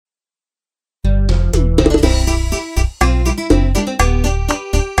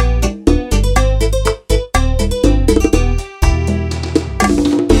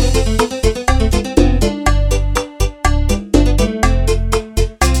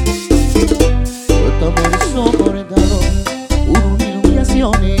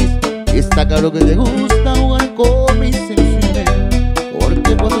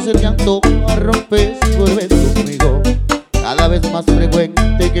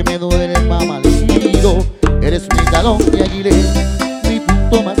que me duele el mamalido. Eres mi talón de aguilé, mi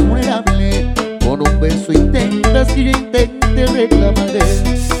punto más vulnerable. Con un beso intentas que yo intente reclamarte,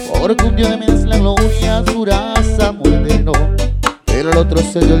 porque un día me das la gloria, juras amor eterno, pero el otro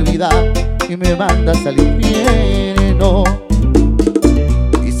se te olvida y me mandas al infierno.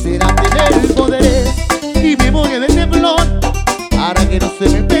 Quisiera tener poderes y memoria de temblor para que no se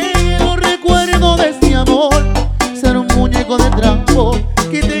me peguen los recuerdos de este amor. Ser un muñeco de trampo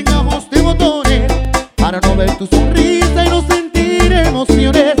que tenga ojos de botones para no ver tu sonrisa y no sentir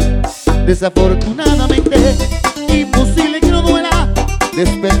emociones. Desafortunadamente, imposible que no duela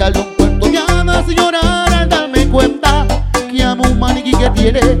despertar de un cuento de hadas y llorar al darme cuenta que amo un maniquí que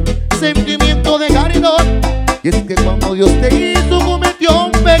tiene sentimiento de caridad. Y es que cuando Dios te hizo cometió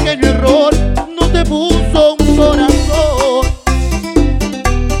un pequeño error, no te puso un corazón.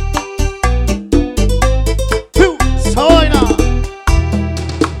 ¡Soina!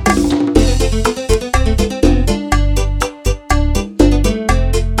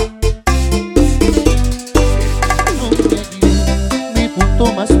 Mi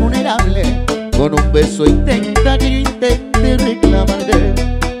punto más vulnerable, con un beso intenta que yo intente reclamarte,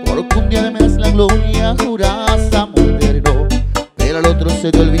 porque un día me das la gloria, juras amor eterno, pero al otro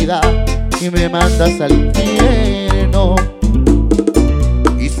se te olvida y me mandas al infierno.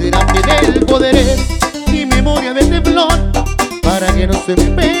 Quisiera tener poderes y memoria de temblor para que no se me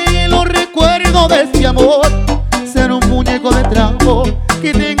peguen los recuerdos de este amor. Ser un muñeco de trampo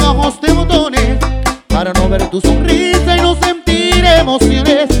que tenga ojos de botones para no ver tu sonrisa y no sentir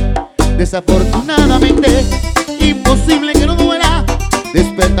emociones. Desafortunadamente, imposible que no duela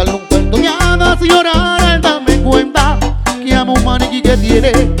despertar un cuento de hadas y llorar al darme cuenta que amo un maniquí que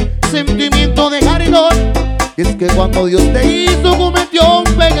tiene sentimiento de caridad. Y es que cuando Dios te hizo cometió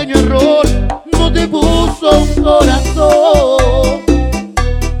un pequeño error, no te puso un corazón.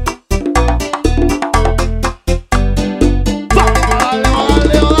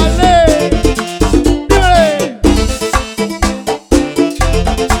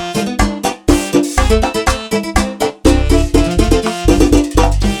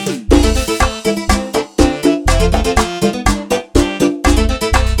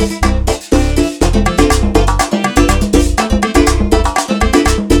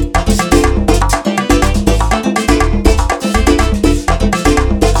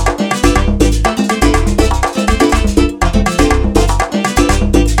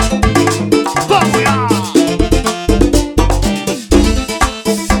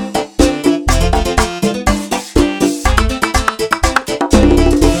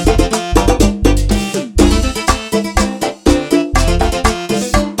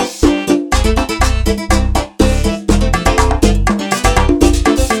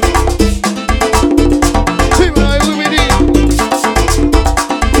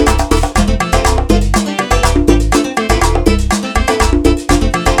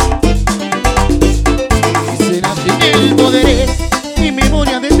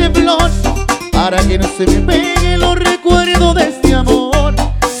 Para que no se me peguen los recuerdos de este amor.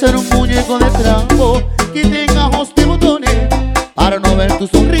 Ser un muñeco de trampo que tenga ojos de botones para no ver tu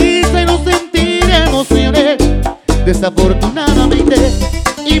sonrisa y no sentir emociones. Desafortunadamente,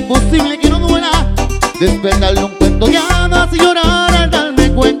 imposible que no duela despertarle un cuento de hadas y llorar al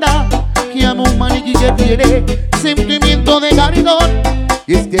darme cuenta que amo un maniquí que tiene sentimiento de caridad.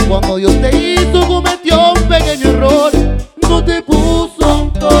 Y es que cuando Dios te hizo cometió un pequeño error, no te puso